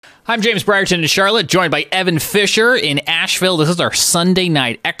I'm James Brierton in Charlotte, joined by Evan Fisher in Asheville. This is our Sunday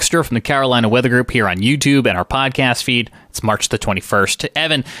night extra from the Carolina Weather Group here on YouTube and our podcast feed. It's March the 21st.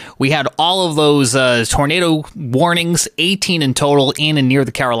 Evan, we had all of those tornado warnings, 18 in total, in and near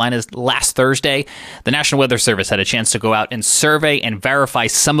the Carolinas last Thursday. The National Weather Service had a chance to go out and survey and verify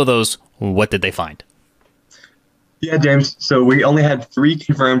some of those. What did they find? Yeah, James. So we only had 3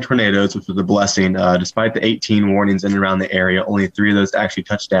 confirmed tornadoes, which was a blessing. Despite the 18 warnings in and around the area, only 3 of those actually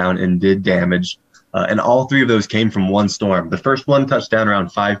touched down and did damage. And all 3 of those came from one storm. The first one touched down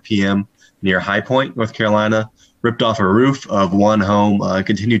around 5 p.m. near High Point, North Carolina, ripped off a roof of one home,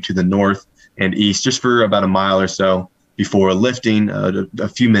 continued to the north and east just for about a mile or so before lifting a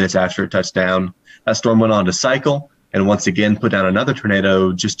few minutes after it touched down. That storm went on to cycle and once again put down another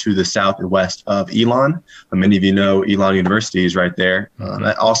tornado just to the south and west of Elon. Many of you know Elon University is right there.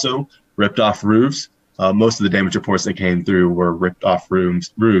 That also ripped off roofs. Most of the damage reports that came through were ripped off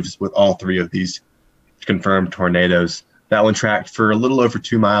roofs with all 3 of these confirmed tornadoes. That one tracked for a little over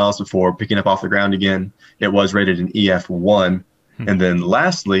 2 miles before picking up off the ground again. It was rated an EF1. And then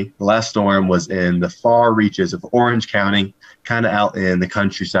lastly, the last storm was in the far reaches of Orange County, kind of out in the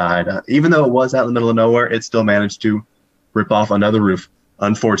countryside. Even though it was out in the middle of nowhere, it still managed to rip off another roof.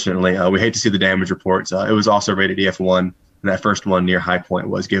 Unfortunately, we hate to see the damage reports. It was also rated EF1, and that first one near High Point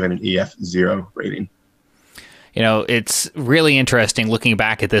was given an EF0 rating. You know, it's really interesting looking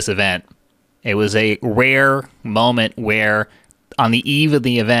back at this event. It was a rare moment where on the eve of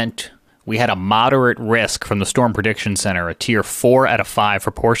the event, we had a moderate risk from the Storm Prediction Center, a tier 4 out of 5 for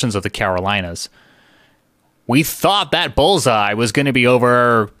portions of the Carolinas. We thought that bullseye was going to be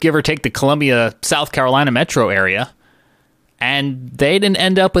over, give or take, the Columbia, South Carolina metro area, and they didn't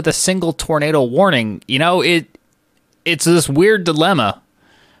end up with a single tornado warning. You know, it's this weird dilemma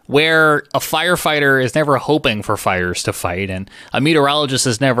where a firefighter is never hoping for fires to fight, and a meteorologist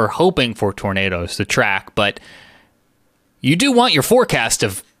is never hoping for tornadoes to track, but you do want your forecast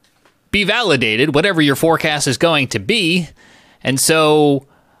to be validated, whatever your forecast is going to be. And so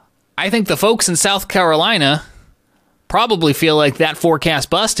I think the folks in South Carolina probably feel like that forecast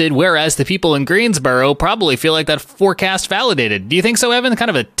busted, whereas the people in Greensboro probably feel like that forecast validated. Do you think so, Evan? Kind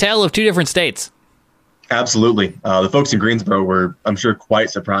of a tale of 2 different states. Absolutely. The folks in Greensboro were, I'm sure, quite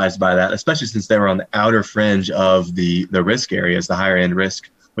surprised by that, especially since they were on the outer fringe of the risk areas, the higher end risk,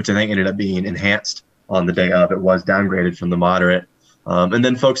 which I think ended up being enhanced on the day of. It was downgraded from the moderate. And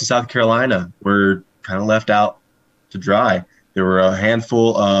then folks in South Carolina were kind of left out to dry. There were a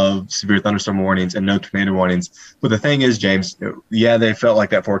handful of severe thunderstorm warnings and no tornado warnings. But the thing is, James, yeah, they felt like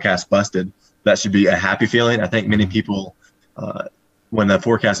that forecast busted. That should be a happy feeling. I think many people, when the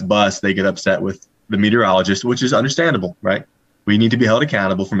forecast busts, they get upset with the meteorologist, which is understandable, right? We need to be held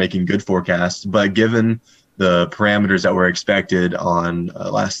accountable for making good forecasts. But given the parameters that were expected on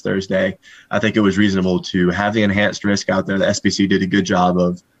last Thursday, I think it was reasonable to have the enhanced risk out there. The SPC did a good job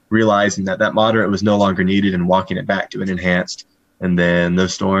of realizing that that moderate was no longer needed and walking it back to an enhanced. And then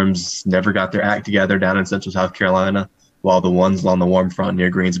those storms never got their act together down in central South Carolina, while the ones on the warm front near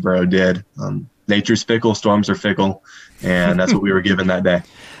Greensboro did. Nature's fickle, storms are fickle, and that's what we were given that day.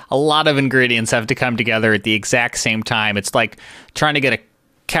 A lot of ingredients have to come together at the exact same time. It's like trying to get a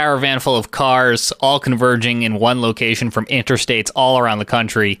caravan full of cars all converging in one location from interstates all around the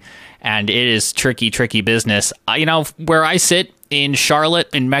country, and it is tricky business. You know, where I sit in Charlotte,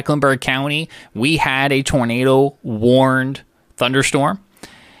 in Mecklenburg County, we had a tornado warned thunderstorm.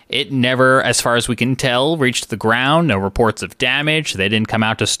 It never, as far as we can tell, reached the ground. No reports of damage. They didn't come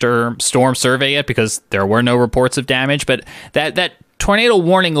out to storm survey it because there were no reports of damage. But that tornado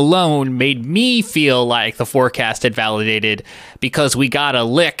warning alone made me feel like the forecast had validated because we got a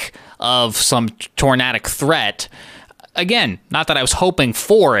lick of some tornadic threat. Again, not that I was hoping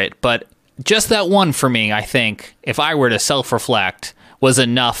for it, but just that one for me, I think, if I were to self-reflect, was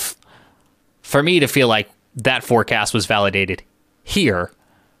enough for me to feel like that forecast was validated here.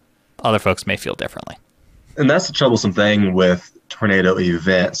 Other folks may feel differently. And that's the troublesome thing with tornado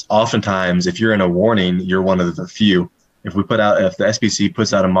events. Oftentimes, if you're in a warning, you're one of the few. If the SPC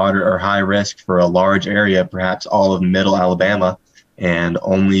puts out a moderate or high risk for a large area, perhaps all of middle Alabama, and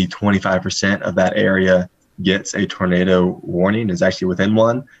only 25% of that area gets a tornado warning, is actually within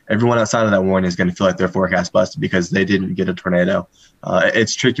one, everyone outside of that warning is going to feel like their forecast busted because they didn't get a tornado.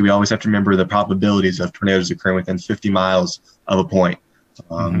 It's tricky. We always have to remember the probabilities of tornadoes occurring within 50 miles of a point.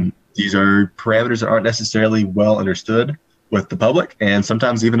 These are parameters that aren't necessarily well understood with the public, and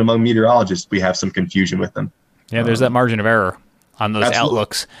sometimes even among meteorologists, we have some confusion with them. Yeah, there's that margin of error on those Absolutely.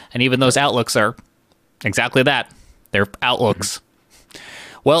 outlooks, and even those outlooks are exactly that. They're outlooks.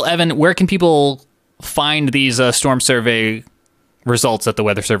 Well, Evan, where can people find these storm survey results that the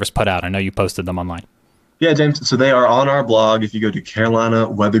Weather Service put out? I know you posted them online. Yeah, James. So they are on our blog. If you go to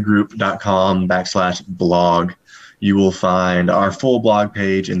carolinaweathergroup.com/blog, you will find our full blog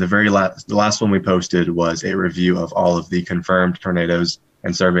page. And the last one we posted was a review of all of the confirmed tornadoes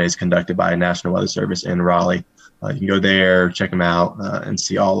and surveys conducted by National Weather Service in Raleigh. You can go there, check them out, and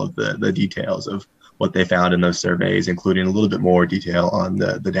see all of the details of what they found in those surveys, including a little bit more detail on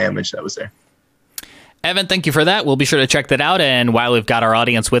the damage that was there. Evan, thank you for that. We'll be sure to check that out. And while we've got our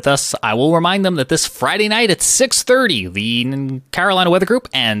audience with us, I will remind them that this Friday night at 6:30, the Carolina Weather Group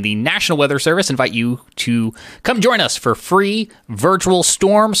and the National Weather Service invite you to come join us for free virtual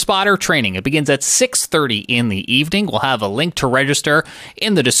storm spotter training. It begins at 6:30 in the evening. We'll have a link to register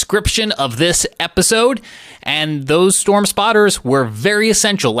in the description of this episode. And those storm spotters were very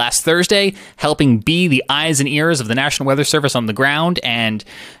essential last Thursday, helping be the eyes and ears of the National Weather Service on the ground. And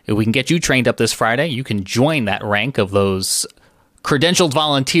if we can get you trained up this Friday, you can join that rank of those credentialed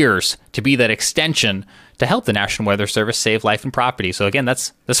volunteers to be that extension to help the National Weather Service save life and property. So again,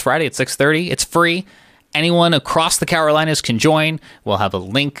 that's this Friday at 6:30. It's free. Anyone across the Carolinas can join. We'll have a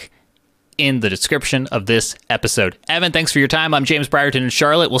link in the description of this episode. Evan, thanks for your time. I'm James Brierton in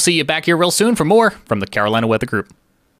Charlotte. We'll see you back here real soon for more from the Carolina Weather Group.